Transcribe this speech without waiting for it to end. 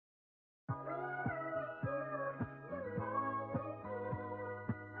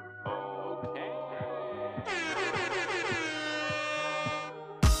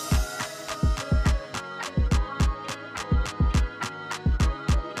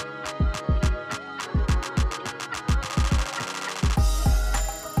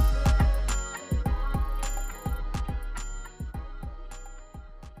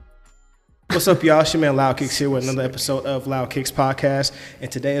What's up, y'all? It's your man Loud Kicks here with another episode of Loud Kicks Podcast.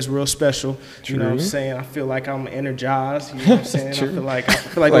 And today is real special. True. You know what I'm saying? I feel like I'm energized. You know what I'm saying? I feel like I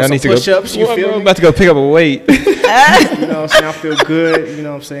doing need some to push-ups. You feel I'm me? about to go pick up a weight. You know what I'm saying? I feel good. You know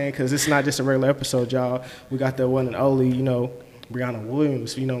what I'm saying? Because it's not just a regular episode, y'all. We got the one and only, you know, Brianna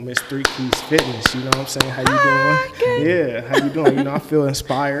Williams, you know, Miss Three Keys Fitness. You know what I'm saying? How you doing? Yeah, how you doing? You know, I feel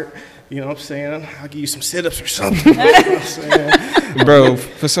inspired. You know what I'm saying? I'll give you some sit-ups or something. You know what I'm saying? Bro,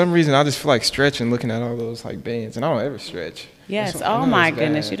 for some reason, I just feel like stretching looking at all those like bands, and I don't ever stretch. Yes. I Oh know my it's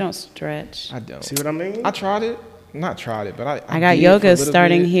goodness, bad. you don't stretch. I don't. See what I mean? I tried it. Not tried it, but I I got did for a yoga little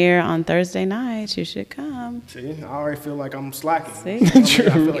starting bit. here on Thursday nights. You should come. See, I already feel like I'm slacking. See? You know what I mean?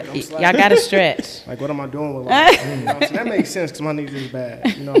 I feel like I'm Y'all slacking. got to stretch. Like, what am I doing with life? You know what I'm saying? That makes sense because my knees is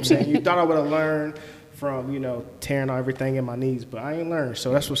bad. You know what I'm saying? You thought I would have learned from, you know, tearing everything in my knees, but I ain't learned.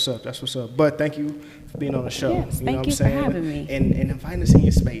 So that's what's up. That's what's up. But thank you for being on the show. Yes, you know thank what you I'm for saying? having me. And inviting us in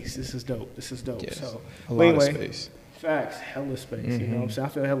your space. This is dope. This is dope. Yes, So, a but lot anyway, of space. facts, hella space. You know what I'm saying? I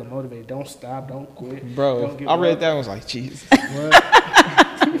feel hella motivated. Don't stop. Don't quit. Bro, Don't give I read up. that and was like, Jesus.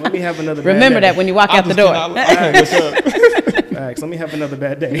 What? Let me have another bad Remember day. that when you walk out the door. What's up? Facts. Let me have another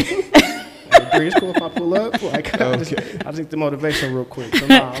bad day. Like, it's cool if I pull up. Like, I just think the motivation real quick. So,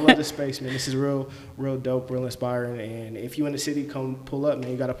 I love the space, man. This is real dope, real inspiring. And if you in the city, come pull up,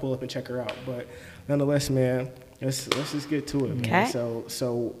 man. You got to pull up and check her out. But nonetheless, man, let's just get to it, man. Okay.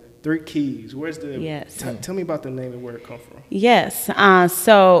 So Three Keys. Where's the? Yes. Tell me about the name and where it come from. Yes.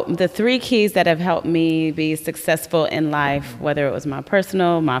 So the 3 keys that have helped me be successful in life, whether it was my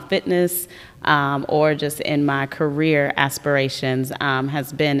personal, my fitness, or just in my career aspirations,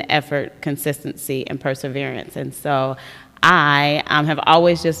 has been effort, consistency, and perseverance. And so I have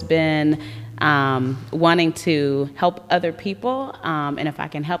always just been wanting to help other people, and if I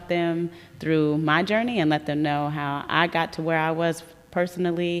can help them through my journey and let them know how I got to where I was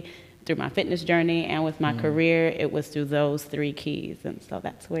personally, through my fitness journey and with my career, it was through those 3 keys. And so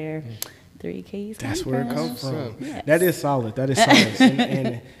that's where 3 keys come That's where it from. comes from. Yes. That is solid. That is solid.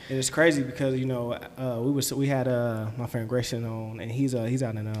 and it's crazy because, you know, we had my friend Grayson on, and he's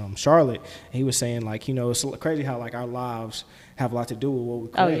out in Charlotte, and he was saying, like, you know, it's crazy how, like, our lives have a lot to do with what we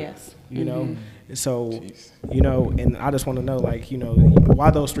create. Oh, yes. You know? So, you know, and I just want to know, like, you know, why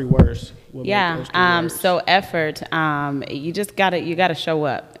those 3 words? What made those 3 words? So effort, you just gotta show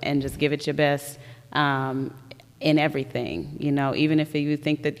up and just give it your best in everything. You know, even if you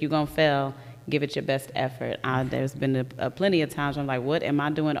think that you're gonna fail, give it your best effort. There's been plenty of times where I'm like, what am I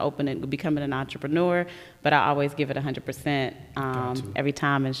doing becoming an entrepreneur? But I always give it 100% every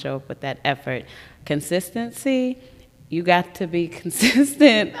time and show up with that effort. Consistency, you got to be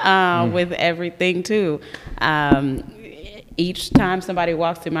consistent with everything too. Each time somebody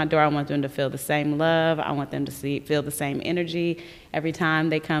walks through my door, I want them to feel the same love. I want them to feel the same energy every time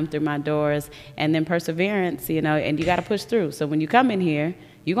they come through my doors. And then perseverance, you know, and you got to push through. So when you come in here,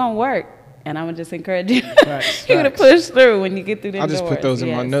 you're going to work. And I would just encourage you, Facts, you're going to push through when you get through the I doors. just put those in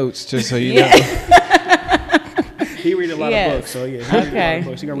my Yes. notes just so you Yeah. know. He read a lot Yes. of books, so yeah, he read a lot Okay. of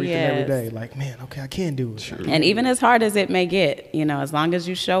books. You got to read them every Yes. day. Like, man, okay, I can do it. And even as hard as it may get, you know, as long as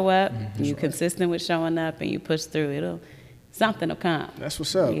you show up, you're consistent with showing up, and you push through, something will come. That's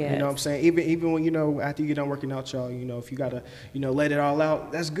what's up. You Yes. know what I'm saying? Even when, you know, after you get done working out, y'all, you know, if you got to, you know, let it all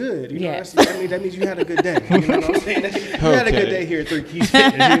out, that's good. You know, Yes. that means you had a good day. You know what I'm saying? You had a good day here at 3 Keys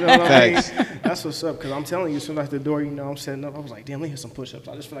Fitness. You know what I mean? Facts. That's what's up. Because I'm telling you, as soon as the door, you know, I'm setting up, I was like, damn, let me hit some push-ups.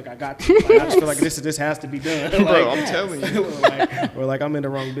 I just feel like I got to. Like, I just feel like this has to be done. Like, Bro, I'm telling you. or like I'm in the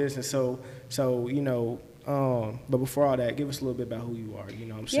wrong business. So you know, but before all that, give us a little bit about who you are. You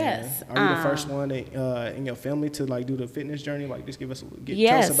know what I'm saying? Yes, Are you the first one in your family to like do the fitness journey? Like, just give us tell us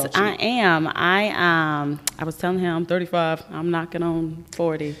Yes, about you. I am. I was telling him I'm 35. I'm knocking on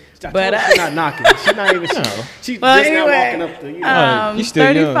 40. But she's not knocking. She's not even. She's Well, just anyway, now walking up the. You know. You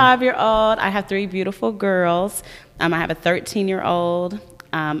still young. 35-year-old. I have 3 beautiful girls. I have a 13-year-old,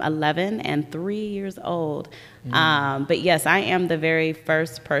 11, and 3 years old. But yes, I am the very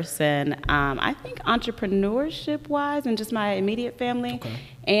first person, I think entrepreneurship-wise and just my immediate family,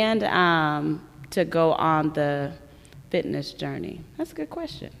 and to go on the fitness journey. That's a good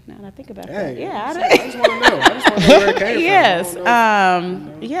question. Now that I think about that. Yeah, I just want to know. I just want to know where it came yes, from. I don't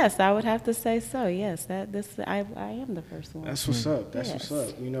know. yes, I would have to say so. Yes, I am the first one. That's what's up. That's Yes.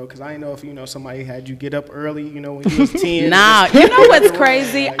 what's up. You know, because I didn't know if, you know, somebody had you get up early, you know, when you was 10. Nah, just you know what's run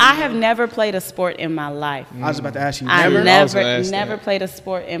crazy? around, I have never played a sport in my life. I was about to ask you. I Never? I was gonna never, ask never that. played a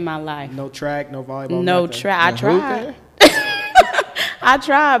sport in my life. No track, no volleyball. No nothing. track. I Hoop tried. there? I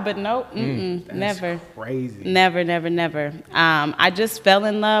tried, but nope, never. Crazy. Never. I just fell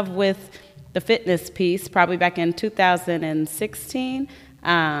in love with the fitness piece probably back in 2016.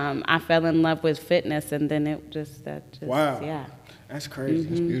 I fell in love with fitness, and then Wow. yeah. That's crazy.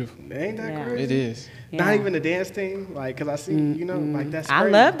 It's beautiful. Ain't that Yeah. crazy? It is. Not Yeah. even the dance team, like, cause I see, you know, like that's crazy. I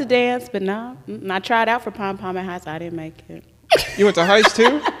love to dance, but no, I tried out for pom pom at high school. I didn't make it. You went to Heights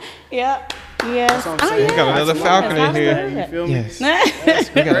too? Yeah. Yes. That's what I'm saying. We got another Falcon in here. You feel me? Yes.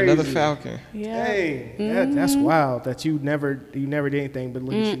 That's We got another crazy. Falcon. Yeah. Hey, that's wild that you never did anything, but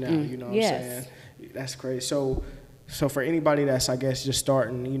look at you now. You know what Yes. I'm saying? That's crazy. So for anybody that's, I guess, just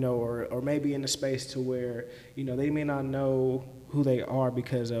starting, you know, or maybe in the space to where, you know, they may not know who they are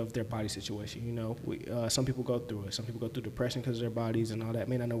because of their body situation. You know, some people go through it. Some people go through depression because of their bodies and all that.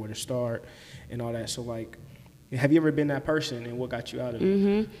 May not know where to start and all that. So like, have you ever been that person, and what got you out of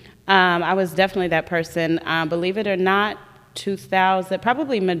it? I was definitely that person. Believe it or not, 2000,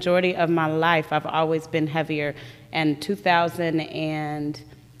 probably majority of my life, I've always been heavier. And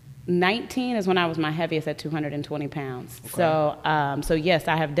 2019 is when I was my heaviest at 220 pounds. Okay. So yes,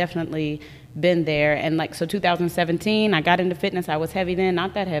 I have definitely been there. And like, so 2017, I got into fitness. I was heavy then,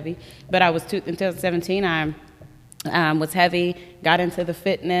 not that heavy, but I was, in 2017, I was heavy, got into the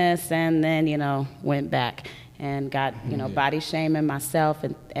fitness, and then, you know, went back and got, you know, body shaming myself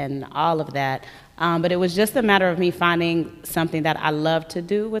and all of that. But it was just a matter of me finding something that I love to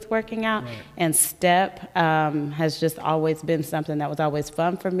do with working out. Right. And step has just always been something that was always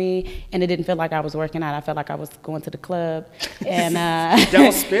fun for me. And it didn't feel like I was working out. I felt like I was going to the club. And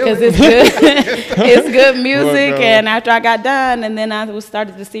Don't spill it. because it's good, it's good music. Well, no. And after I got done, and then I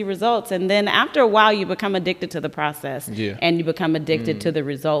started to see results. And then after a while, you become addicted to the process. Yeah. And you become addicted to the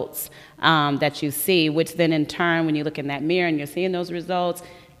results that you see, which then in turn, when you look in that mirror and you're seeing those results,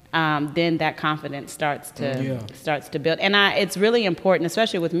 then that confidence starts to build. And it's really important,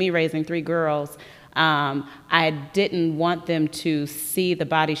 especially with me raising 3 girls. I didn't want them to see the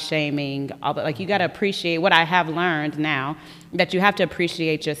body shaming. Like, you got to appreciate what I have learned now, that you have to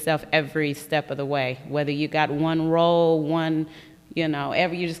appreciate yourself every step of the way. Whether you got one roll, you know,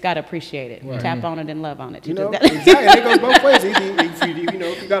 you just got to appreciate it. Right. Tap on it and love on it. You know, just exactly. And it goes both ways. If you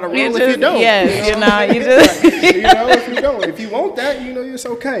got to roll, if you don't. Yes, you know, you just. you know, if you don't. If you want that, you know, it's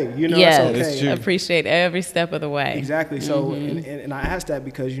okay. You know, Yes, it's okay. It's true. appreciate every step of the way. Exactly. So, and I asked that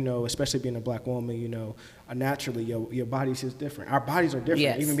because, you know, especially being a black woman, you know, naturally your body's just different. Our bodies are different.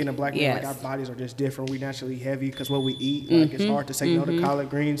 Yes. Even being a black man, Yes. like, our bodies are just different. We naturally heavy because what we eat, like, it's hard to say no to collard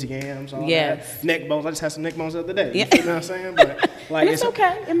greens, yams, all Yes. that. Neck bones. I just had some neck bones the other day. Yeah. You know what I'm saying? But like, It's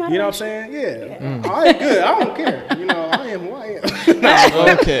okay. You In know what I'm moderation. saying? Yeah. All right, good. I don't care. You know, I am who I am.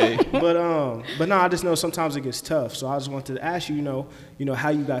 Nah, Okay. but no, I just know sometimes it gets tough. So I just wanted to ask you, you know how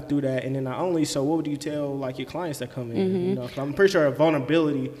you got through that, and then not only so, what would you tell like your clients that come in? You know, 'cause I'm pretty sure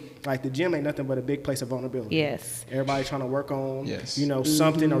vulnerability, like the gym ain't nothing but a big place of vulnerability. Yes. Everybody trying to work on, Yes. you know,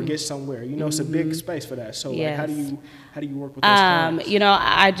 something or get somewhere. You know, it's a big space for that. So like, how do Yes. you work with those clients? You know,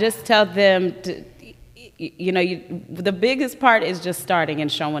 I just tell them the biggest part is just starting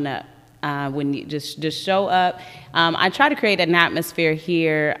and showing up. When you just show up, I try to create an atmosphere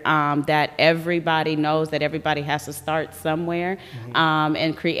here that everybody knows that everybody has to start somewhere,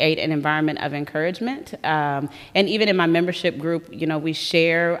 and create an environment of encouragement. And even in my membership group, you know, we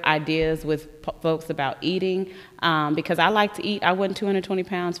share ideas with folks about eating, because I like to eat. I wasn't 220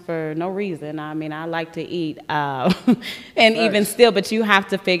 pounds for no reason. I mean, I like to eat, and even still, but you have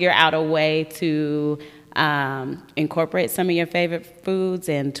to figure out a way to incorporate some of your favorite foods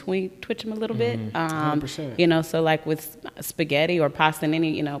and twitch them a little bit. 100%. You know, so like with spaghetti or pasta, and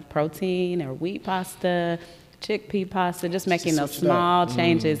any, you know, protein or wheat pasta, chickpea pasta, just making those switch it up. small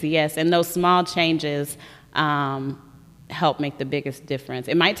changes. Yes, and those small changes help make the biggest difference.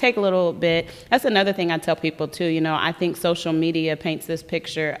 It might take a little bit. That's another thing I tell people too. You know, I think social media paints this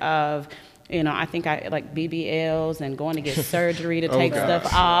picture of, you know, I think I like BBLs and going to get surgery to Oh, take gosh.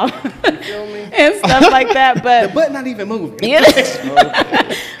 stuff off You feel me? and stuff like that. The But butt not even moving. yeah.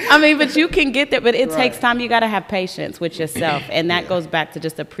 I mean, but you can get there, but it takes time. You got to have patience with yourself. And that goes back to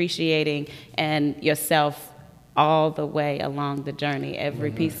just appreciating and yourself all the way along the journey,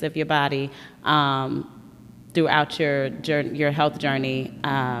 every piece of your body, throughout your journey, your health journey.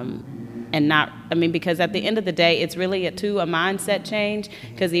 And not, I mean, because at the end of the day, it's really a mindset change.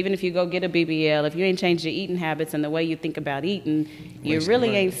 Because even if you go get a BBL, if you ain't changed your eating habits and the way you think about eting, you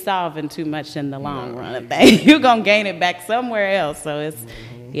really ain't solving too much in the long run of things. You're going to gain it back somewhere else. So it's,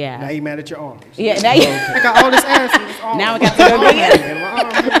 Now yeah. you mad at your arms. Yeah, now I got all this ass in this arm. Now I got to go get it. And my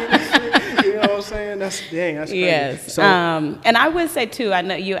arm, you know what I'm saying? That's crazy. Yes. So, And I would say too, I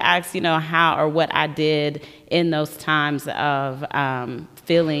know you asked, how or what I did in those times of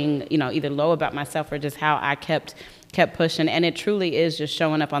feeling, either low about myself or just how I kept pushing. And it truly is just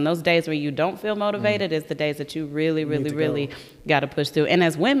showing up on those days where you don't feel motivated is the days that you really got to push through. And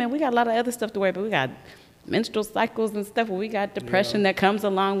as women, we got a lot of other stuff to worry about. We got menstrual cycles and stuff, where we got depression that comes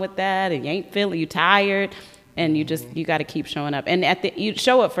along with that, and you tired. And you got to keep showing up. And you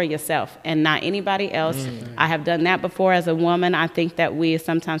show up for yourself and not anybody else. I have done that before as a woman. I think that we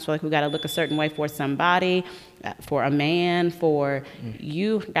sometimes feel like we got to look a certain way for somebody, for a man,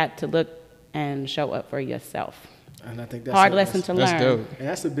 you got to look and show up for yourself. And I think that's hard lesson to learn. That's dope. And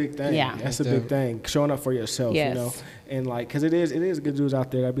that's a big thing. Yeah. That's a big thing. Showing up for yourself, Yes. And like, cause it is good dudes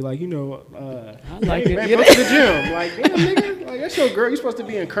out there that be like, I like hey, it. man, go to the gym. Like, damn, nigga, like that's your girl. You're supposed to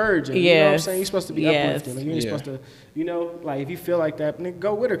be encouraging. You know what I'm Yes. saying? You're supposed to be Yes. uplifting. Like, you ain't supposed to, like if you feel like that, nigga,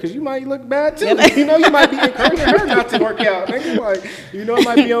 go with her, cause you might look bad too. You might be encouraging her not to work out. Nigga, like, it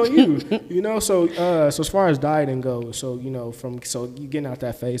might be on you. So as far as dieting goes, so you getting out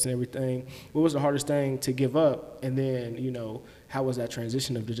that phase and everything, what was the hardest thing to give up? And then, how was that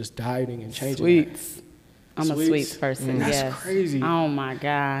transition of just dieting and changing? Sweets. I'm a Sweets? sweets person. That's yes. crazy. Oh my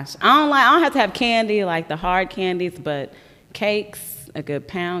gosh. I don't have to have candy, like the hard candies, but cakes, a good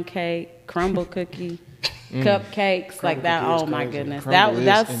pound cake, crumble cookie, cupcakes, like that. cookie is Oh my crazy. goodness. Crumble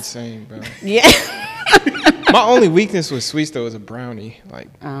That's is insane, bro. Yeah. My only weakness with sweets though is a brownie. Like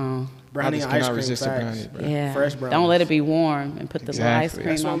Oh. Brownie I and just ice cannot cream, resist a facts. brownie, bro. Yeah. Fresh brownies. Don't let it be warm and put the little ice Exactly.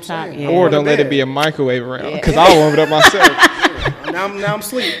 cream That's what on I'm top. saying. Yeah. Or to don't let bed. it be a microwave around, Yeah. because I'll warm it up myself. Now I'm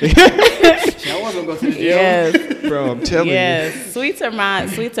asleep. Shit, I wasn't gonna go to the gym. Yes. Bro, I'm telling you. Yes, sweets are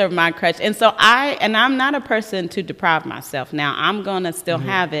my crutch, and so I'm not a person to deprive myself. Now I'm gonna still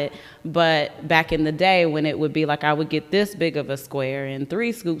have it, but back in the day when it would be like I would get this big of a square and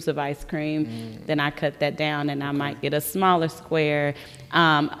 3 scoops of ice cream, then I cut that down and I might get a smaller square.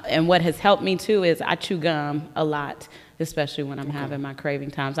 And what has helped me too is I chew gum a lot, especially when I'm having my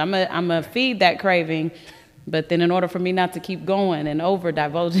craving times. I'm a feed that craving. But then in order for me not to keep going and over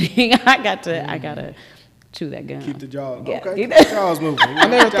divulging, I gotta chew that gum. Keep the jaws. Yeah. Okay, keep the jaws moving. I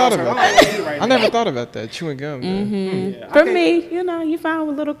never thought about that. Right I never thought about that. Chewing gum. Yeah, For me, you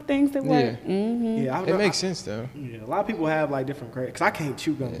find little things that work. Yeah, It makes sense though. Yeah, a lot of people have like different cravings. Cause I can't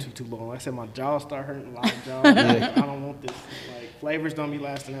chew gum too long. Like I said, my jaws start hurting. A lot of jaws. Like, I don't want this. Like flavors don't be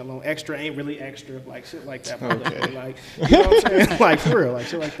lasting that long. Extra ain't really extra. Like shit like that. Okay. Like you know what I'm saying? Like for real. Like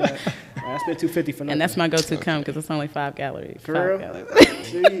shit like that. Like, I spent $250 for nothing. And that's my go-to cum because it's only 5 calories. For 5 real? calories.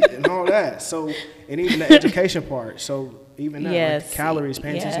 See, and all that. So, and even the education part. So, even that, Yes. like calories,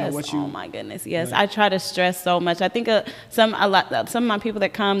 paying attention to what you. Oh my goodness. Yes, I try to stress so much. I think some of my people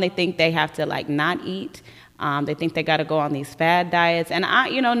that come, they think they have to like not eat. They think they got to go on these fad diets, and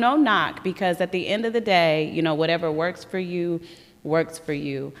no knock, because at the end of the day, whatever works for you, works for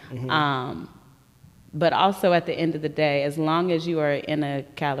you. But also at the end of the day, as long as you are in a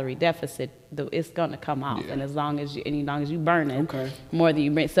calorie deficit, it's going to come off. Yeah. And as long as you burning more than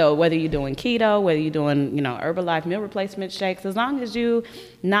you burn. So whether you're doing keto, whether you're doing, Herbalife meal replacement shakes, as long as you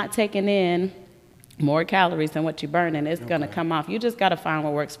not taking in more calories than what you're burning, it's going to come off. You just got to find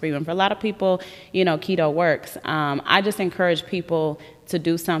what works for you. And for a lot of people, keto works. I just encourage people to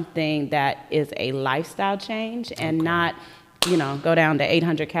do something that is a lifestyle change and not go down to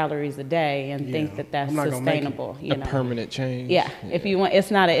 800 calories a day and think that that's sustainable. A permanent change. Yeah. If you want, it's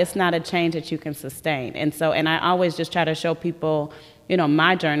not a change that you can sustain. And I always just try to show people,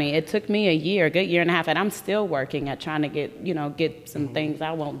 my journey. It took me a good year and a half, and I'm still working at trying to get some things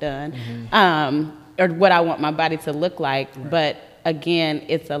I want done, or what I want my body to look like. Right. But again,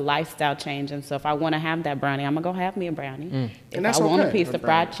 it's a lifestyle change, and so if I want to have that brownie, I'm gonna go have me a brownie. If I want a piece of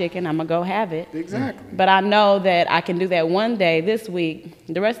fried chicken, I'm gonna go have it. Exactly. But I know that I can do that one day this week.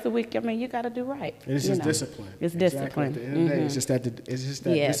 The rest of the week, you got to do right. It's just discipline. It's discipline. At the end of the day, it's just that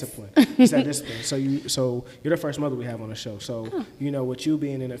discipline. It's that discipline. So you're the first mother we have on the show. So with you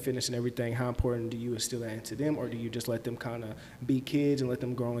being in the fitness and everything, how important do you instill that into them, or do you just let them kind of be kids and let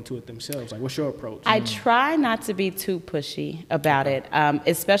them grow into it themselves? Like, what's your approach? I try not to be too pushy about it,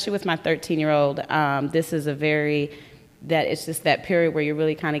 especially with my 13-year-old. This is it's just that period where you're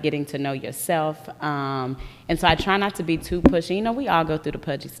really kind of getting to know yourself. And so I try not to be too pushy. We all go through the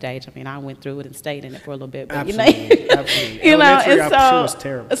pudgy stage. I mean, I went through it and stayed in it for a little bit. But, absolutely. and was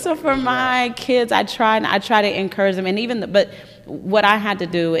terrible. So for my kids, I try to encourage them. And but what I had to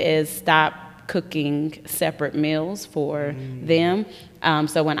do is stop cooking separate meals for them.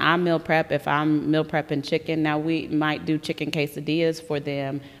 So when I meal prep, if I'm meal prepping chicken, now we might do chicken quesadillas for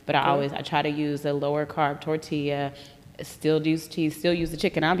them, but I try to use a lower carb tortilla, still use cheese, still use the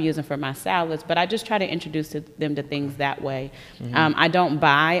chicken I'm using for my salads, but I just try to introduce them to things that way. I don't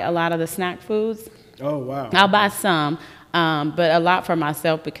buy a lot of the snack foods. Oh, wow. I'll buy some, but a lot for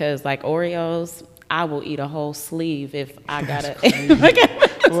myself because like Oreos, I will eat a whole sleeve if I gotta.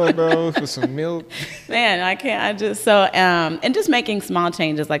 What, bro? For some milk? Man, I can't. And just making small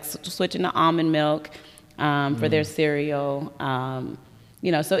changes like switching to almond milk for their cereal.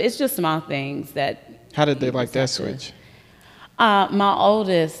 So it's just small things that. How did they like that switch? My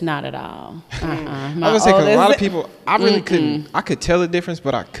oldest, not at all. I would say because a lot of people, I really couldn't. I could tell the difference,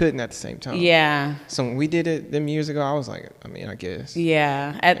 but I couldn't at the same time. Yeah. So when we did it them years ago, I was like, I guess.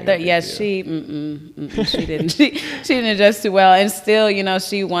 Yeah. She didn't. She didn't adjust too well, and still,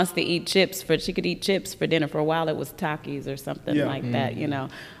 she wants to eat chips. She could eat chips for dinner. For a while, it was Takis or something like that.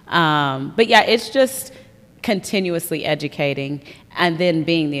 But yeah, it's just continuously educating, and then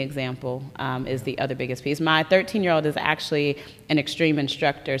being the example is the other biggest piece. My 13-year-old is actually an extreme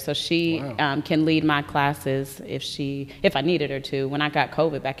instructor, so she can lead my classes if I needed her to. When I got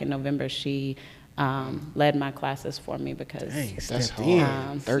COVID back in November, she led my classes for me because that's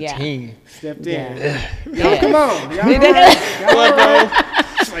hard. 13. Yeah. Stepped in. Yeah. Y'all, come on. Y'all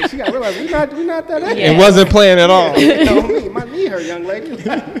It's like she got to realize we're not that active. It wasn't playing at all. My knee hurt, young lady.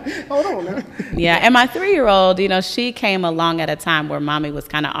 Hold on now. Yeah, and my 3-year-old, she came along at a time where mommy was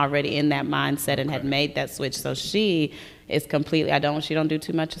kind of already in that mindset and had made that switch. So she is completely, she don't do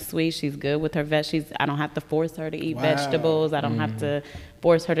too much of sweet. She's good with her I don't have to force her to eat vegetables. I don't have to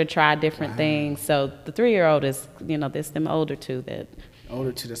force her to try different things. So the 3-year-old is, there's them older two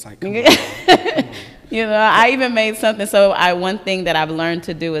that's like, come on. I even made something. So one thing that I've learned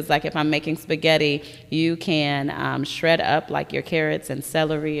to do is like if I'm making spaghetti, you can shred up like your carrots and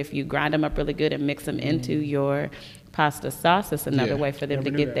celery. If you grind them up really good and mix them into your pasta sauce, it's another way for them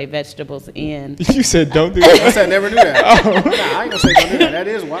to get their vegetables in. You said don't do that. I said never do that. Nah, I ain't gonna say don't do that. That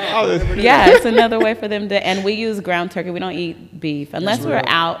is wild. It's another way for them to. And we use ground turkey. We don't eat beef unless we're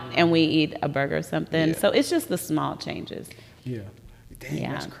out and we eat a burger or something. Yeah. So it's just the small changes. Yeah.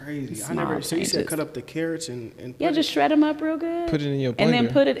 Dang, that's crazy. So you said cut up the carrots and just shred them up real good. Put it in your blender. And then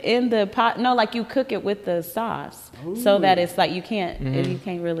put it in the pot. No, like you cook it with the sauce. Ooh. So that it's like you can't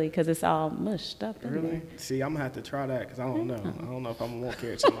really, because it's all mushed up. Really? See, I'm gonna have to try that because I don't know. I don't know if I'm gonna want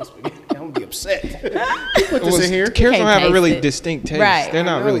carrots in my spaghetti. I'm gonna be upset. Put this in here. Carrots don't have a really distinct taste. Right. They're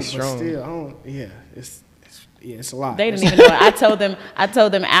not really strong. But still, it's a lot. They didn't even know it. I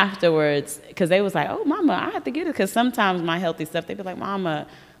told them afterwards because they was like, "Oh, Mama, I have to get it." Because sometimes my healthy stuff, they be like, "Mama,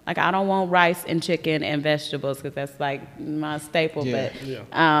 like I don't want rice and chicken and vegetables because that's like my staple." But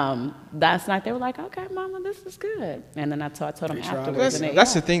last night they were like, "Okay, Mama, this is good." And then I told them afterwards.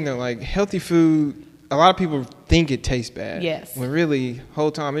 That's the thing though. Like healthy food, a lot of people think it tastes bad. Yes. When really,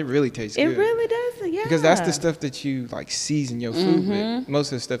 whole time it really tastes good. It really does. Yeah. Because that's the stuff that you like season your food with.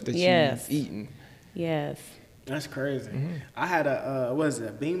 Most of the stuff that you've eaten. Yes. That's crazy. I had a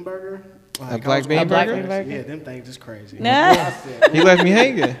bean burger? Like a black bean burger? Yeah, them things is crazy. Nah. You left me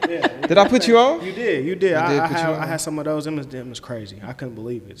hanging. Did I put you on? You did. I had some of those. Them was crazy. I couldn't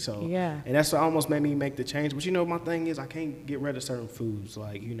believe it. So and that's what almost made me make the change. But my thing is I can't get rid of certain foods.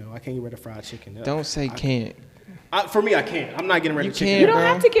 Like I can't get rid of fried chicken. Don't say can't. For me, I can't. I'm not getting rid of chicken. You don't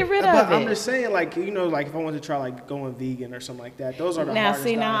have to get rid of it. I'm just saying, like if I wanted to try like going vegan or something like that, those are the hardest.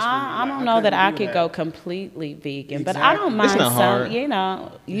 I don't know that I could go completely vegan, but I don't mind it's not hard. You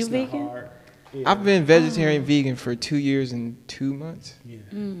it's vegan? Not hard. Yeah. I've been vegetarian vegan for 2 years and 2 months. Yeah.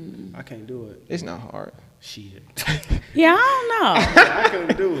 I can't do it. It's not hard. Shit. Yeah, I don't know. I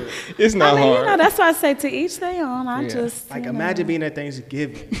couldn't do it. It's not hard. That's why I say to each their own. I just imagine being at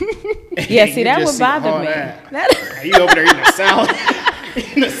Thanksgiving. See, that would bother me. You over there eating a salad.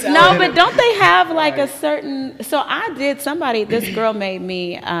 No, but don't they have like a certain? So this girl made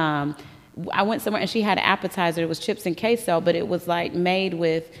me. I went somewhere and she had an appetizer. It was chips and queso, but it was like made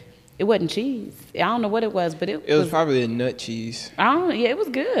with. It wasn't cheese. I don't know what it was, but it was probably a nut cheese. It was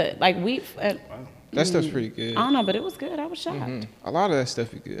good. Like wheat. That stuff's pretty good. I don't know, but it was good. I was shocked. A lot of that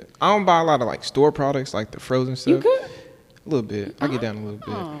stuff is good. I don't buy a lot of like store products, like the frozen stuff. You good? A little bit. I get down a little bit.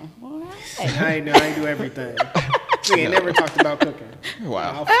 Oh, well, I ain't do everything. We ain't never talked about cooking.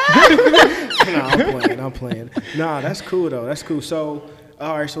 Wow. I'm playing. Nah, that's cool though. That's cool. So,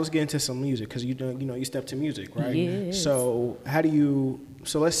 all right. So let's get into some music because you step to music, right? Yes. So how do you?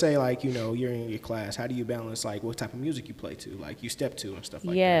 So let's say like you're in your class. How do you balance like what type of music you play to, like you step to and stuff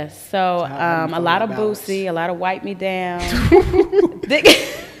like that? Yes. So a lot of Boosie, a lot of Wipe Me Down.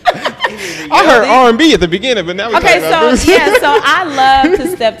 I heard R&B at the beginning, but now we're talking about Boosie. So I love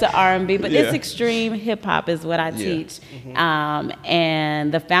to step to R&B, but it's extreme hip hop is what I teach.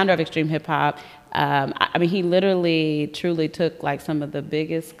 And the founder of extreme hip hop I mean, he literally, truly took like some of the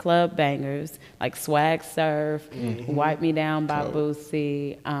biggest club bangers, like Swag Surf, Wipe Me Down by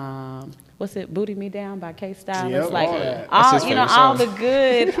Boosie, what's it, Booty Me Down by K-Style. Yep, It's like all that. all, That's his you know, favorite all song. the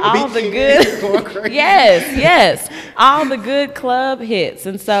good, all the good. Going crazy. Yes, all the good club hits.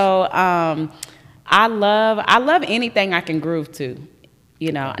 And so I love anything I can groove to.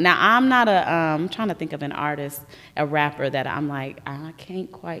 You know, now I'm not I'm trying to think of an artist, a rapper that I'm like, I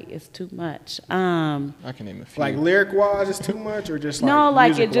can't quite, it's too much. I can name a few. Like lyric wise, it's too much, or just like No,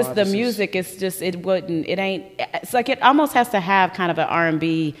 like it music-wise, just, the it's music, it's just, it ain't, it's like it almost has to have kind of an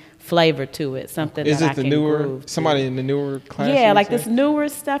R&B flavor to it, something Is that I it the can newer, groove to. somebody in the newer class? Yeah, you like would this say? newer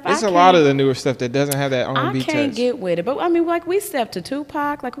stuff. It's I a lot can't- of the newer stuff that doesn't have that I R&B can't touch. get with it, but I mean, like we stepped to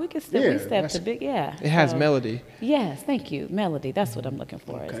Tupac, like we could step, Yeah, we stepped that's- to big, yeah. It has So- melody. Yes, thank you, melody. That's what I'm looking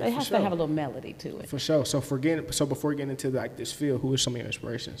for. Okay, It for has sure. to have a little melody to it. For sure. So before we get into like this field, who are some of your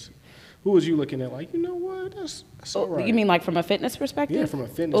inspirations? Who was you looking at? Like, you know what? That's all right. You mean like from a fitness perspective? Yeah, from a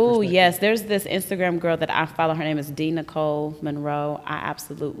fitness Oh, perspective. yes. There's this Instagram girl that I follow. Her name is D. Nicole Monroe. I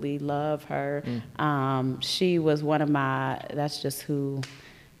absolutely love her. She was one of my, that's just who,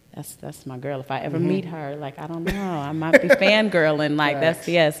 that's my girl. If I ever meet her, like, I don't know, I might be fangirling. Like, that's,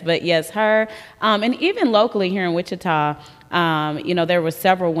 yes. But yes, her. And even locally here in Wichita, you know, there were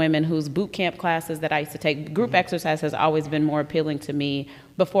several women whose boot camp classes that I used to take. Group exercise has always been more appealing to me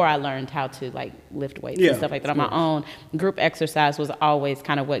before I learned how to like lift weights Yeah, and stuff like that on of my own. Group exercise was always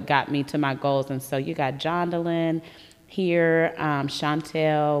kind of what got me to my goals. And so you got Jondalyn here,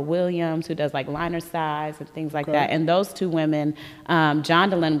 Chantel Williams, who does like liner size and things like that. And those two women,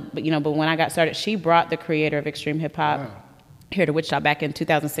 Jondalyn, you know, but when I got started, she brought the creator of Extreme Hip Hop here to Wichita back in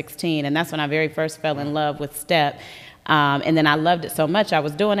 2016. And that's when I very first fell in love with step. And then I loved it so much, I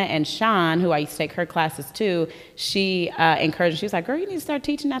was doing it. And Sean, who I used to take her classes too, she encouraged, she was like, girl, you need to start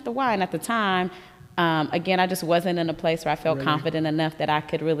teaching at the Y. And at the time, again, I just wasn't in a place where I felt confident enough that I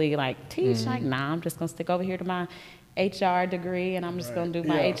could really like teach. Like, nah, I'm just going to stick over here to my HR degree and I'm just going to do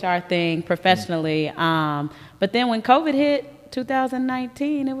my HR thing professionally. But then when COVID hit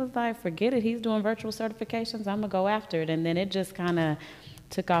 2019, it was like, forget it. He's doing virtual certifications. I'm going to go after it. And then it just kind of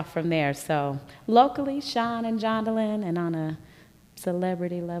took off from there. So locally, Sean and Jondalyn, and on a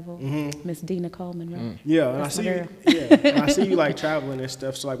celebrity level, Miss D. Nicole Monroe. Yeah, and I That's my see you. girl. Yeah, and I see you like traveling and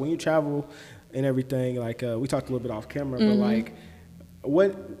stuff. So like when you travel and everything, like we talked a little bit off camera, but like,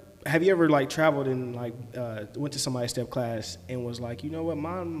 what have you ever like traveled and like went to somebody's step class and was like, you know what,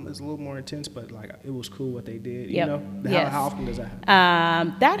 mine is a little more intense, but like it was cool what they did. You Yep. know, Yes. how often does that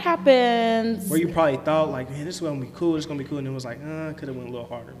happen? That happens. Where you probably thought like, man, this is gonna be cool, this is gonna be cool, and it was like, could have went a little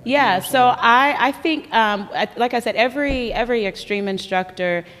harder. Like, Yeah, you know what so I'm I think, like I said, every extreme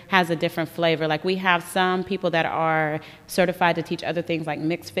instructor has a different flavor. Like we have some people that are certified to teach other things like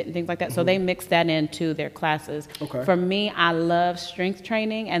mixed fit and things like that, so they mix that into their classes. Okay. For me, I love strength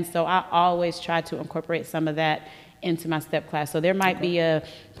training, and so I always try to incorporate some of that into my step class. So there might be a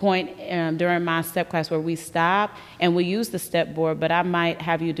point during my step class where we stop and we use the step board, but I might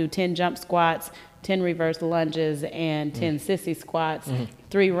have you do 10 jump squats, 10 reverse lunges, and 10 sissy squats,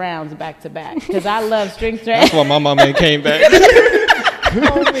 3 rounds back to back. Because I love strength training. That's why my mama ain't came back.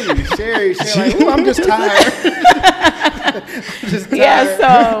 Homie, Sherry, like, ooh, I'm just tired. Just tired. Yeah, so-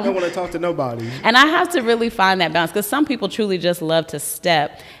 I don't want to talk to nobody. And I have to really find that balance because some people truly just love to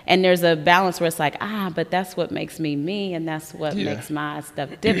step. And there's a balance where it's like, but that's what makes me me and that's what makes my stuff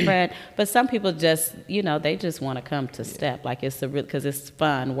different. But some people just, you know, they just want to come to step. Like it's because it's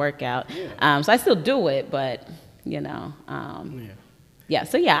fun workout. So I still do it, but, you know.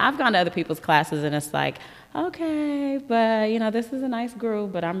 So I've gone to other people's classes and it's like, okay, but, you know, this is a nice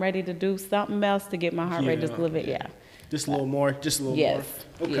groove, but I'm ready to do something else to get my heart rate just a little bit. Just a little more, Yes,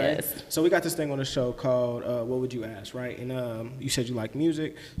 more. Okay. yes. So we got this thing on the show called What Would You Ask, right? And you said you like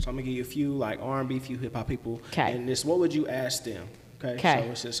music, so I'm gonna give you a few like R&B, few hip hop people. 'Kay. And this, what would you ask them? Okay. 'Kay.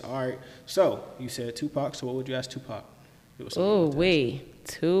 So it's just all right. So you said Tupac. So what would you ask Tupac? It was something Ooh, like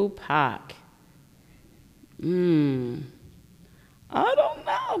that. Tupac. I don't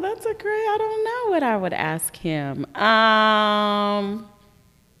know. I don't know what I would ask him. I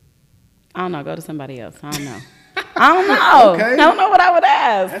don't know. Go to somebody else. I don't know. I don't know. Okay. I don't know what I would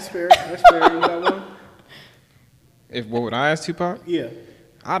ask. That's fair. That's fair. You got one? What would I ask Tupac? Yeah.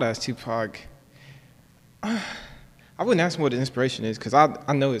 I'd ask Tupac. I wouldn't ask him what his inspiration is because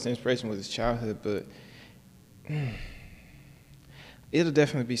I know his inspiration was his childhood, but it'll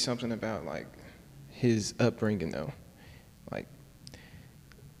definitely be something about like his upbringing though, like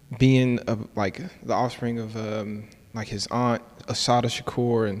being like the offspring of like his aunt Asada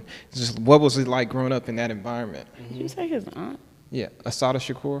Shakur, and just what was it like growing up in that environment? Did you say his aunt? Yeah, Asada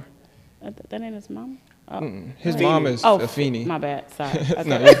Shakur. That ain't his mom? Oh, His wait. mom is Oh, Afeni. my bad. Sorry. Okay.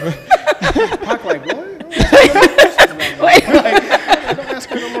 No, Pac like, what? Wait. Don't ask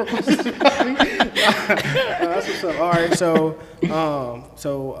her no more questions about me. That's what's up. All right, so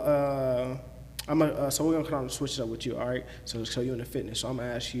so we're gonna kind of switch it up with you. All right, so you're in the fitness. So I'm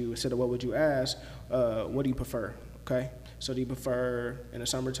gonna ask you, instead of what would you ask, what do you prefer? Okay, so do you prefer in the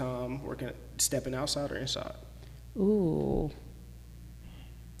summertime stepping outside or inside? Ooh.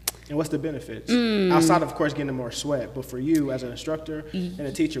 And what's the benefits? Outside, of course, getting more sweat, but for you as an instructor and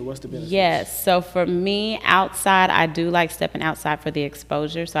a teacher, what's the benefits? Yes. So for me, outside, I do like stepping outside for the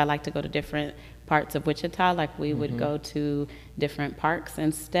exposure. So I like to go to different parts of Wichita. Like we would go to different parks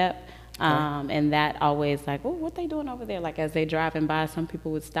and step. And that always like, oh, what they doing over there? Like as they driving by, some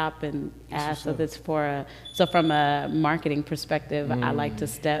people would stop and ask. So that's so from a marketing perspective, I like to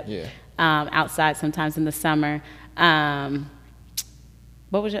step outside sometimes in the summer.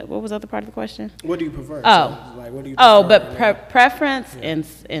 What was the other part of the question? What do you prefer? Oh, so, like, what do you prefer? Oh, but preference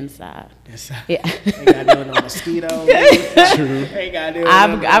inside. Inside. Yeah. Ain't got to do no mosquitoes. True. Ain't got to do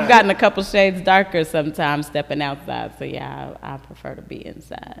I've gotten a couple shades darker sometimes stepping outside. So yeah, I prefer to be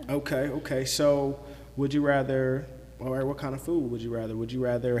inside. Okay. So would you rather? All right, what kind of food would you rather? Would you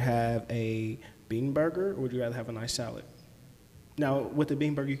rather have a bean burger or would you rather have a nice salad? Now, with the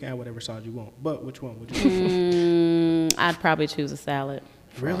bean burger, you can add whatever side you want. But which one would you choose? I'd probably choose a salad.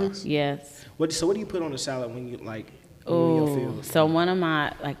 Really? Yes. So what do you put on the salad when you like? When you're in your field? So one of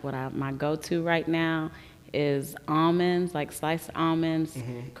my my go-to right now is almonds, like sliced almonds,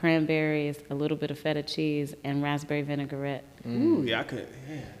 cranberries, a little bit of feta cheese, and raspberry vinaigrette. Ooh, yeah, I could.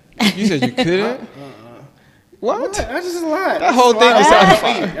 Yeah. You said you couldn't? What? That's just a lot. That whole thing was out of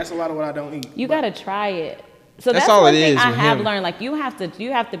fire. That's a lot of what I don't eat. You got to try it. So That's that's all one it thing is I with have him. learned. Like you have to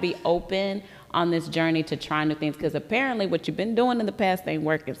be open on this journey to try new things because apparently what you've been doing in the past ain't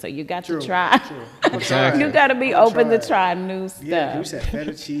working. So you got to try. True. Exactly. You got to be open to try new stuff. Yeah, you said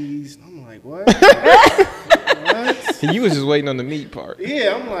feta cheese. I'm like, what? What? And you was just waiting on the meat part.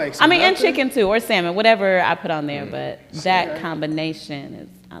 Yeah, I'm like. so I mean, and nothing? chicken too, or salmon, whatever I put on there. But that combination is,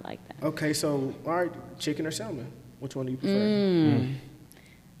 I like that. Okay, so all right, chicken or salmon? Which one do you prefer?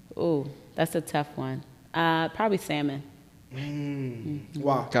 Ooh, that's a tough one. Probably salmon.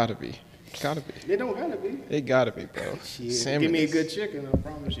 Wow. Gotta be. It don't gotta be. It gotta be, bro. Shit. Salmon Give me a is- good chicken, I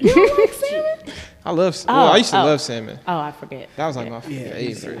promise you. You don't like salmon? I love. Well, I used to love salmon. Oh, I forget. That was like my Yeah,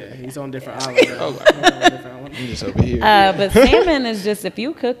 favorite. he's on different islands. Oh, Different I'm just over here. But salmon is just, if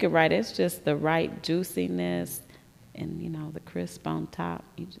you cook it right, it's just the right juiciness and, the crisp on top.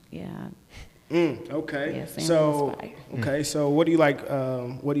 Okay. Yeah, salmon So is fire. okay. So what do you like?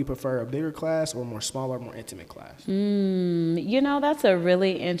 What do you prefer? A bigger class or more smaller, more intimate class? That's a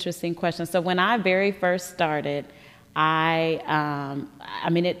really interesting question. So when I very first started,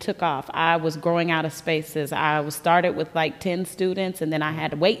 it took off. I was growing out of spaces. I was started with like 10 students, and then I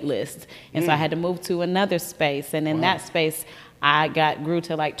had a wait list, and so I had to move to another space. And in that space, I grew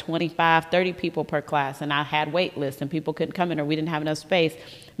to like 25, 30 people per class, and I had wait lists, and people couldn't come in, or we didn't have enough space.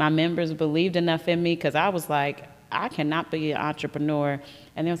 My members believed enough in me because I was like, I cannot be an entrepreneur.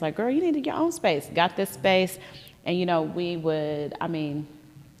 And they was like, girl, you needed your own space. Got this space. And,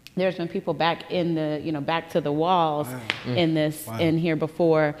 there's been people back in the, back to the walls in here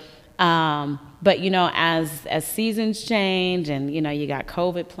before. But, as seasons change and, you got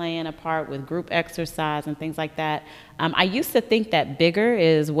COVID playing a part with group exercise and things like that, I used to think that bigger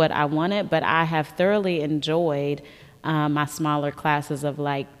is what I wanted, but I have thoroughly enjoyed my smaller classes of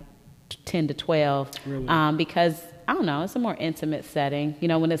like 10 to 12 because, I don't know, it's a more intimate setting.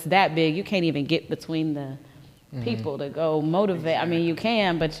 When it's that big, you can't even get between the people to go motivate. I mean, you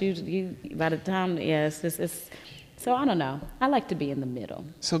can, but you by the time, it's so I don't know. I like to be in the middle.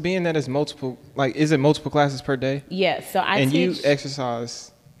 So being that it's multiple, like, is it multiple classes per day? Yes. So I teach. And you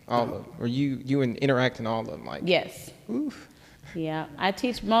exercise all of them, or you interact in all of them, like. Yes. Oof. Yeah, I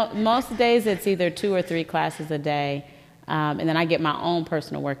teach most days. It's either 2 or 3 classes a day, and then I get my own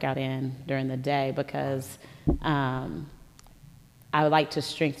personal workout in during the day because I like to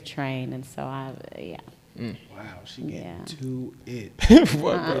strength train, and so Wow, she getting to it.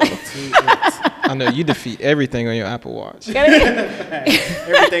 What, bro? To it. I know you defeat everything on your Apple Watch.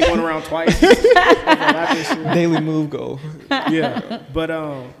 Everything going around twice. Daily move goal. Yeah, but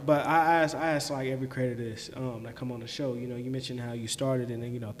I asked like every creator this that come on the show. You mentioned how you started and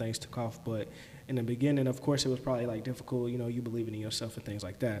then things took off, but in the beginning, of course, it was probably like difficult, you believing in yourself and things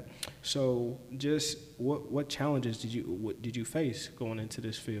like that. So just what challenges did you face going into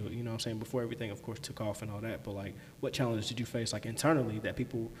this field? You know what I'm saying? Before everything, of course, took off and all that, but like what challenges did you face like internally that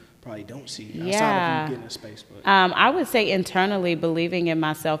people probably don't see outside of you getting in space? But I would say internally believing in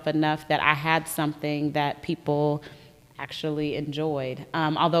myself enough that I had something that people actually enjoyed,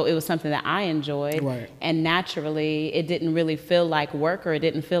 although it was something that I enjoyed, right. And naturally it didn't really feel like work, or it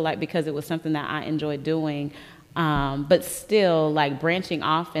didn't feel like, because it was something that I enjoyed doing, but still like branching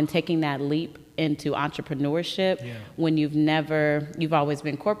off and taking that leap into entrepreneurship when you've always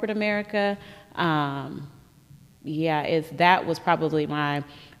been corporate America. That was probably my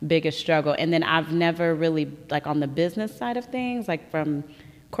biggest struggle. And then I've never really, like on the business side of things, like from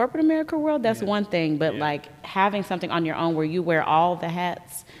corporate America world, that's one thing, but like having something on your own where you wear all the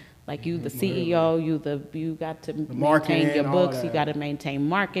hats, like you the CEO, you got to maintain your books, you got to maintain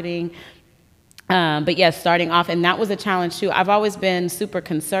marketing. But yes, starting off, and that was a challenge too. I've always been super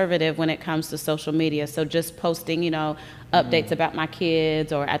conservative when it comes to social media. So just posting, updates about my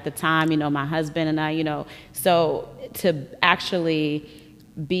kids, or at the time, my husband and I, so to actually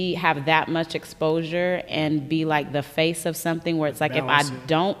have that much exposure and be like the face of something where it's like, if I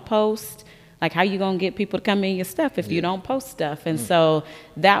don't post, like how you gonna get people to come in your stuff if you don't post stuff? And so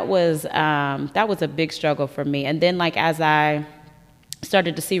that was a big struggle for me. And then like as I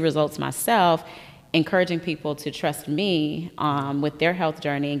started to see results myself, encouraging people to trust me with their health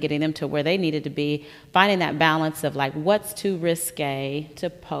journey and getting them to where they needed to be, finding that balance of like what's too risque to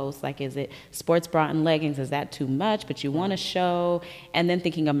post, like is it sports bra and leggings, is that too much, but you want to show, and then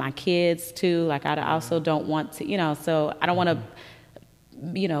thinking of my kids too, like I also don't want to, so I don't want to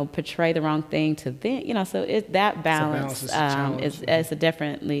portray the wrong thing to them, so that balance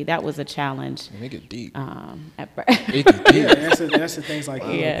that was a challenge. Make it deep. That's the things like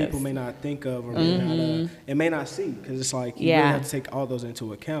people may not think of, or may not see, because it's like you really have to take all those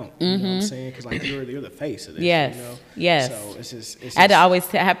into account. You know what I'm saying? Because like you're the face of this. Yes. So it's just I had to always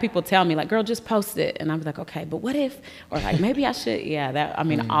have people tell me like, "Girl, just post it," and I was like, "Okay, but what if?" Or like, maybe I should.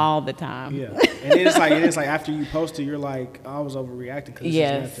 All the time. Yeah, and it's like after you post it, you're like, I was overreacting because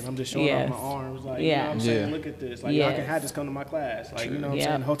nothing. I'm just showing off my arms, like you know what I'm saying. Look at this, like y'all can have this come to my class, like you know what I'm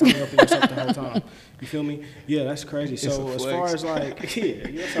saying. The whole time you're up in yourself the whole time. You feel me? Yeah, that's crazy. So as far as like, that's all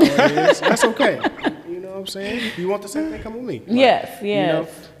it is. That's okay. You know what I'm saying? You want the same thing? Come with me. Like, yes.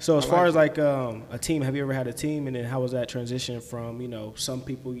 So as far as like a team, have you ever had a team, and then how was that transition from some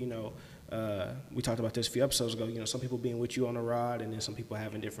people we talked about this a few episodes ago, some people being with you on the rod, and then some people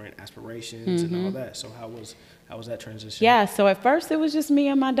having different aspirations and all that. So how was that transition? Yeah, so at first it was just me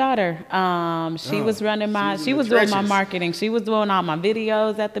and my daughter. She was running she was doing my marketing. She was doing all my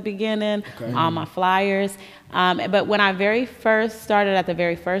videos at the beginning, all my flyers. But when I very first started at the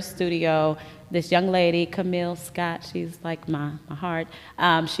very first studio, this young lady, Camille Scott, she's like my heart.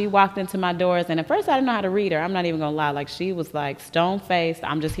 She walked into my doors, and at first I didn't know how to read her. I'm not even gonna lie. Like she was like stone-faced.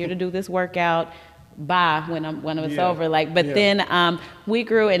 I'm just here to do this workout. Bye when it was over. Then we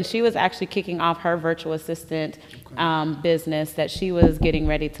grew, and she was actually kicking off her virtual assistant business that she was getting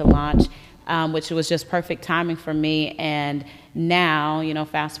ready to launch, which was just perfect timing for me. And now,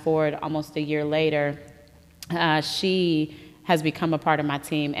 fast forward almost a year later, she has become a part of my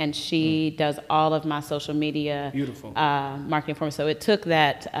team, and she does all of my social media marketing for me. So it took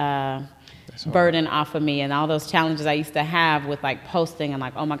that burden off of me, and all those challenges I used to have with like posting and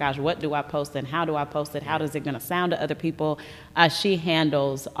like, oh my gosh, what do I post and how do I post it? How is it going to sound to other people? She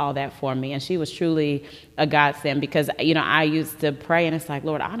handles all that for me, and she was truly a godsend, because I used to pray, and it's like,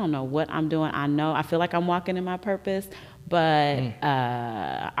 Lord, I don't know what I'm doing. I feel like I'm walking in my purpose, but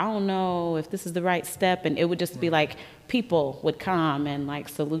I don't know if this is the right step. And it would just be like people would come, and like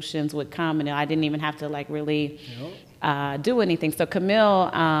solutions would come, and I didn't even have to like really do anything. So Camille,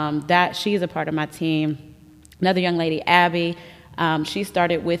 she's a part of my team. Another young lady, Abby, she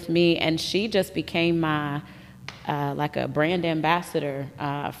started with me, and she just became my like a brand ambassador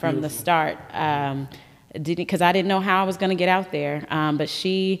from the start. Because I didn't know how I was going to get out there, but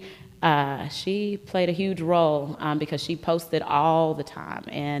she played a huge role because she posted all the time,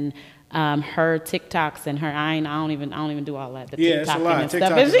 and her TikToks and her I don't even do all that. The it's a lot. And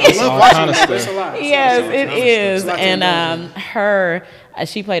TikTok, stuff. I love watching that. It's a lot. Yes, it is. And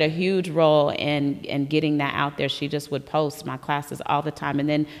she played a huge role in getting that out there. She just would post my classes all the time, and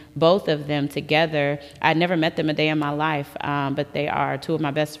then both of them together. I'd never met them a day in my life, but they are two of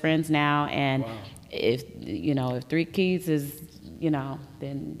my best friends now. And if Three Keys is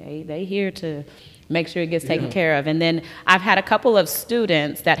then they here to make sure it gets taken care of. And then I've had a couple of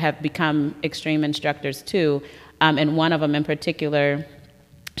students that have become extreme instructors too, and one of them in particular,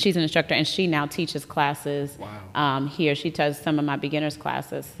 She's an instructor, and she now teaches classes here. She does some of my beginners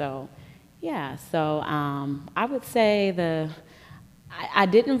classes. So, yeah. So I would say I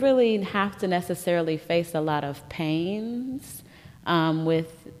didn't really have to necessarily face a lot of pains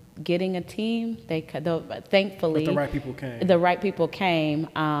with getting a team. Thankfully, but the right people came. The right people came,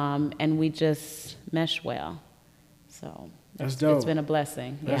 and we just meshed well. So that's dope. It's been a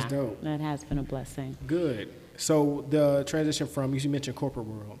blessing. That's dope. It has been a blessing. Good. So the transition from, you mentioned corporate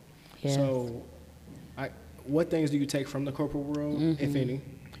world. Yes. So what things do you take from the corporate world, if any?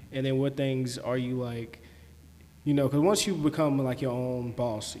 And then what things are you like, because once you become like your own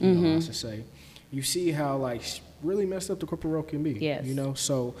boss, I should say, you see how like really messed up the corporate world can be. Yes.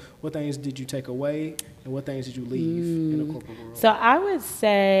 So what things did you take away and what things did you leave in the corporate world? So I would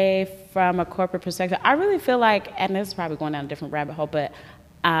say from a corporate perspective, I really feel like, and this is probably going down a different rabbit hole, but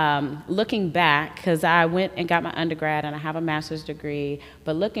looking back, because I went and got my undergrad and I have a master's degree,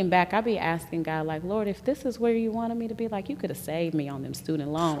 but looking back, I'd be asking God, like, Lord, if this is where you wanted me to be, like, you could have saved me on them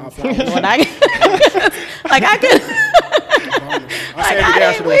student loans. Lord, I could.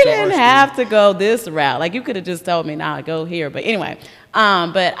 We didn't have to go this route. Like, you could have just told me, nah, go here. But anyway,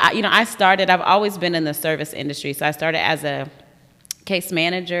 I've always been in the service industry. So I started as a case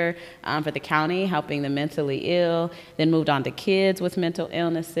manager for the county, helping the mentally ill, then moved on to kids with mental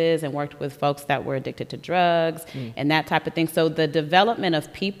illnesses and worked with folks that were addicted to drugs and that type of thing. So the development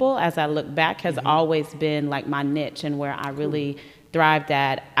of people, as I look back, has always been like my niche and where I really thrived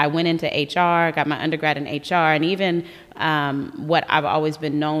at. I went into HR, got my undergrad in HR, and even what I've always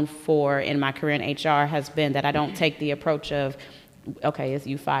been known for in my career in HR has been that I don't take the approach of, okay, is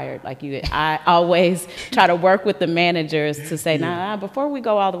you fired? I always try to work with the managers to say, nah, before we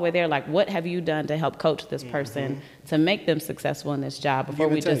go all the way there, like, what have you done to help coach this person to make them successful in this job before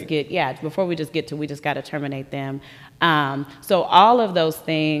we just get to, we just got to terminate them. So all of those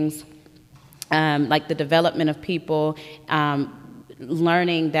things, like the development of people,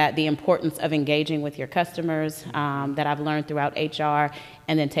 learning that the importance of engaging with your customers, that I've learned throughout HR,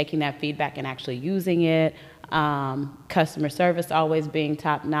 and then taking that feedback and actually using it. Customer service always being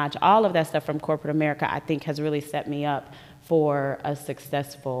top notch. All of that stuff from corporate America, I think, has really set me up for a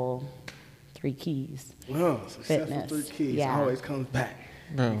successful 3 keys. Well, successful 3 keys always comes back.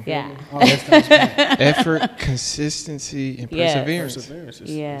 Bro. Yeah. Always comes back. Effort, consistency, and perseverance. Perseverance.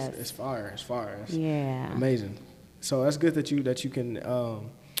 It's fire. It's fire. It's amazing. So that's good that you can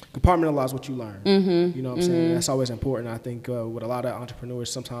compartmentalize what you learn. You know what I'm saying? That's always important. I think with a lot of entrepreneurs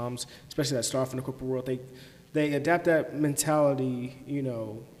sometimes, especially that start from the corporate world, they adapt that mentality,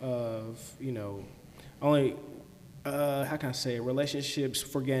 of, only, how can I say it, relationships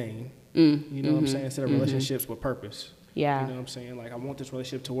for gain. You know what I'm saying? Instead of relationships with purpose. Yeah. You know what I'm saying? Like, I want this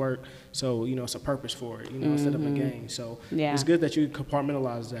relationship to work, so, it's a purpose for it, instead of a game. So it's good that you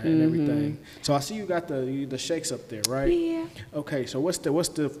compartmentalize that and everything. So I see you got the shakes up there, right? Yeah. Okay, so what's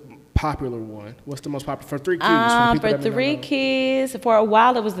the popular one? What's the most popular for 3 keys? For 3 keys, for a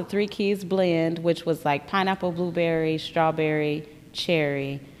while it was the 3 keys blend, which was like pineapple, blueberry, strawberry,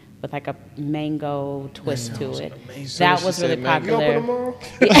 cherry, with like a mango twist to it. Amazing. That was really popular. You open them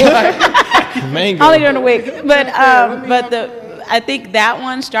all? Mango. Only during the week, but I think that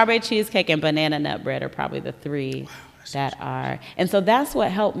one, strawberry cheesecake and banana nut bread, are probably the 3 that are. And so that's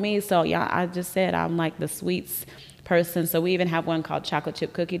what helped me. So I just said I'm like the sweets person. So we even have one called chocolate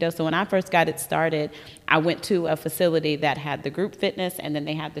chip cookie dough. So when I first got it started, I went to a facility that had the group fitness, and then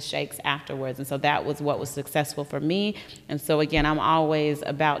they had the shakes afterwards. And so that was what was successful for me. And so again, I'm always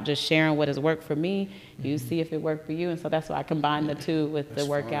about just sharing what has worked for me. You see if it worked for you. And so that's why I combined the 2 with the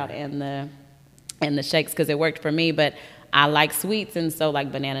workout and the shakes, because it worked for me. But I like sweets, and so like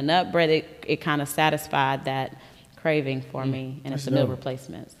banana nut bread, it kind of satisfied that craving for me, and it's a meal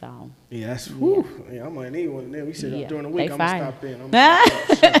replacement. So yeah, I might need one. Then we said during the week, I'm gonna stop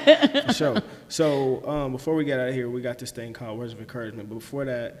in. For sure. So before we get out of here, we got this thing called Words of Encouragement. But before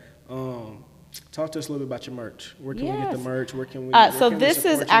that, talk to us a little bit about your merch. Where can we get the merch? Where can we? This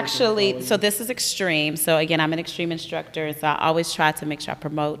is Extreme. So again, I'm an Extreme instructor, so I always try to make sure I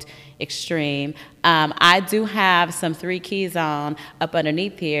promote Extreme. I do have some 3 keys on up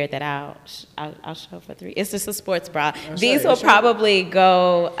underneath here that I'll show for 3. It's just a sports bra. These will probably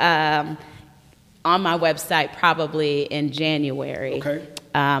go on my website probably in January. Okay.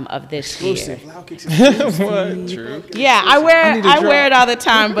 Of this year. What? True. Yeah, I wear it all the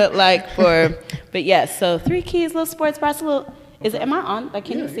time, but but yes. So 3 keys, little sports bra. Am I on? Like,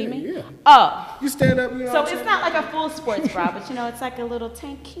 can you see me? Yeah. Oh. You stand up. So it's not like a full sports bra, but it's like a little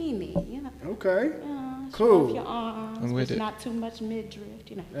tankini. Okay. Show off Cool. your arms. I'm with It's it. not too much midriff,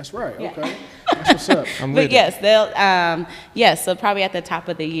 you know. That's right. Yeah. Okay. That's what's up. I'm But with yes, they'll yes, so probably at the top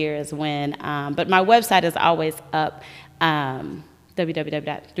of the year is when but my website is always up,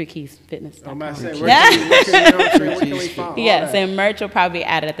 www.3keysfitness.com. I'm about to say, where can we find all Yes, that? and merch will probably be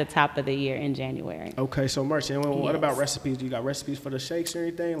added at the top of the year in January. Okay, so merch. And what Yes. about recipes? Do you got recipes for the shakes or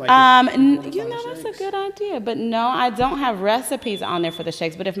anything? Like, You know, that's a good idea. But no, I don't have recipes on there for the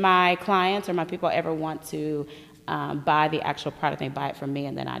shakes. But if my clients or my people ever want to buy the actual product, they buy it from me,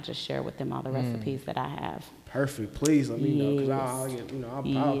 and then I just share with them all the recipes that I have. Perfect. Please let me know, because I'll get,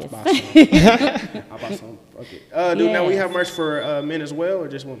 I'll Yes. buy some. I'll buy some. Okay. Dude, now we Yes. have merch for men as well, or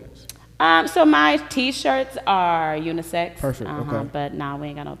just women's? So my T-shirts are unisex. Perfect, okay. But now we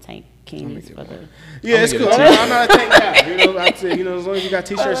ain't got no tank kings for the. Yeah, it's get cool. a I'm not a tank guy. I said, as long as you got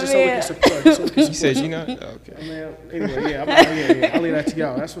T-shirts, just so we can support. Just so we can You said you know? Okay. Man, anyway, yeah, I'll leave that to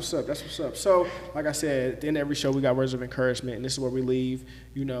y'all. That's what's up. So, like I said, at the end of every show, we got words of encouragement, and this is where we leave,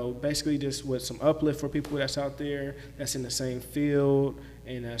 basically just with some uplift for people that's out there, that's in the same field,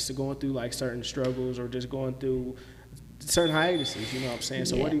 and that's going through like certain struggles or just going through certain hiatuses. You know what I'm saying?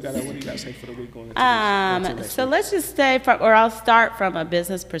 So, what do you got to say for the week going into this? So let's just say, I'll start from a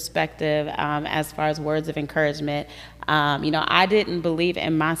business perspective as far as words of encouragement. I didn't believe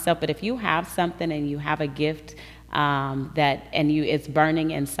in myself, but if you have something and you have a gift it's burning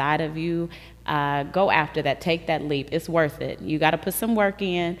inside of you, go after that. Take that leap. It's worth it. You got to put some work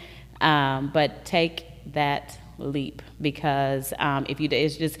in, but take that leap, because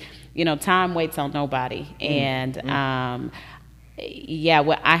it's just, time waits on nobody. And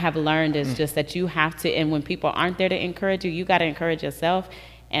what I have learned is just that you have to, and when people aren't there to encourage you, you got to encourage yourself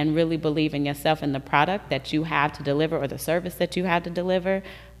and really believe in yourself and the product that you have to deliver or the service that you have to deliver.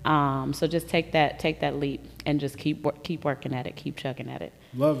 So just take that leap and just keep working at it, keep chugging at it.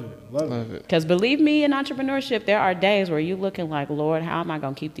 Love it. Because believe me, in entrepreneurship, there are days where you're looking like, Lord, how am I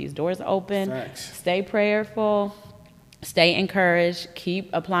going to keep these doors open? Facts. Stay prayerful, stay encouraged, keep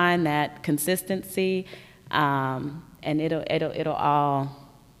applying that consistency, and it'll all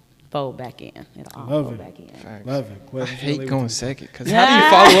fold back in. It'll all Love fold it. back in. Facts. Love it. I hate going second, because how do you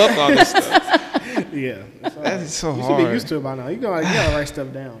follow up on this stuff? Yeah. That is so You hard. should be used to it by now. You gotta write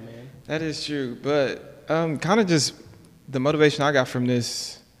stuff down, man. That is true, but kind of just the motivation I got from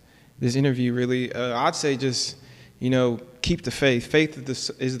this interview, really, I'd say just, keep the faith. Faith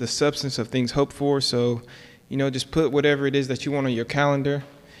is the substance of things hoped for, so, just put whatever it is that you want on your calendar,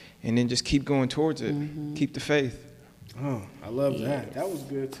 and then just keep going towards it. Mm-hmm. Keep the faith. Oh, I love that. That was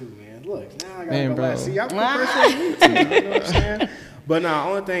good too, man. Look, now I gotta Man, go bro. back. See, y'all first me too. You know what I'm saying? But now,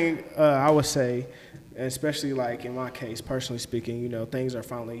 only thing I would say, especially like in my case, personally speaking, things are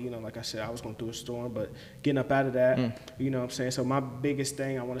finally, like I said, I was going through a storm, but getting up out of that, you know what I'm saying? So my biggest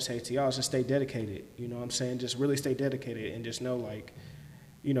thing I want to say to y'all is just stay dedicated. You know what I'm saying? Just really stay dedicated and just know, like,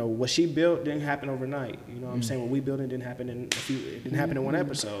 what she built didn't happen overnight. You know what I'm saying? What we built didn't happen it didn't happen in one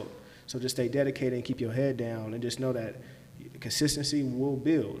episode. So just stay dedicated and keep your head down and just know that consistency will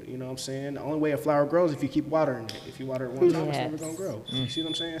build. You know what I'm saying? The only way a flower grows is if you keep watering it. If you water it one time, it's never going to grow. You see what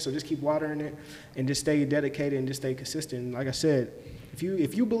I'm saying? So just keep watering it and just stay dedicated and just stay consistent. Like I said, if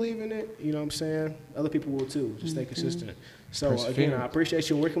you believe in it, you know what I'm saying, other people will too. Just stay consistent. So again, I appreciate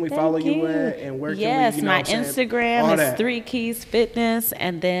you. Where can we follow you at, and where can we, my Instagram is 3 Keys Fitness,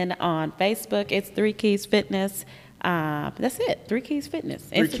 and then on Facebook it's 3 Keys Fitness. That's it. 3 Keys Fitness.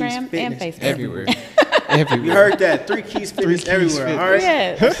 Instagram and Facebook. Everywhere. You heard that. 3 Keys Fitness everywhere. All right.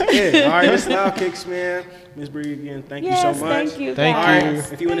 Yes. Yeah. All right. This is Loud Kicks, man. Miss Bree, again, thank you so much. Thank you. Thank All right. you.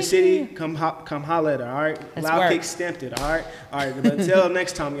 If you're in the city, come holler at her. All right. Let's Loud work. Kicks stamped it. All right. But until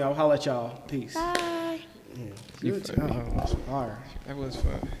next time, y'all. Holler at y'all. Peace. Bye. Good job. All right. That was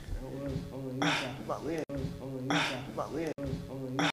fun.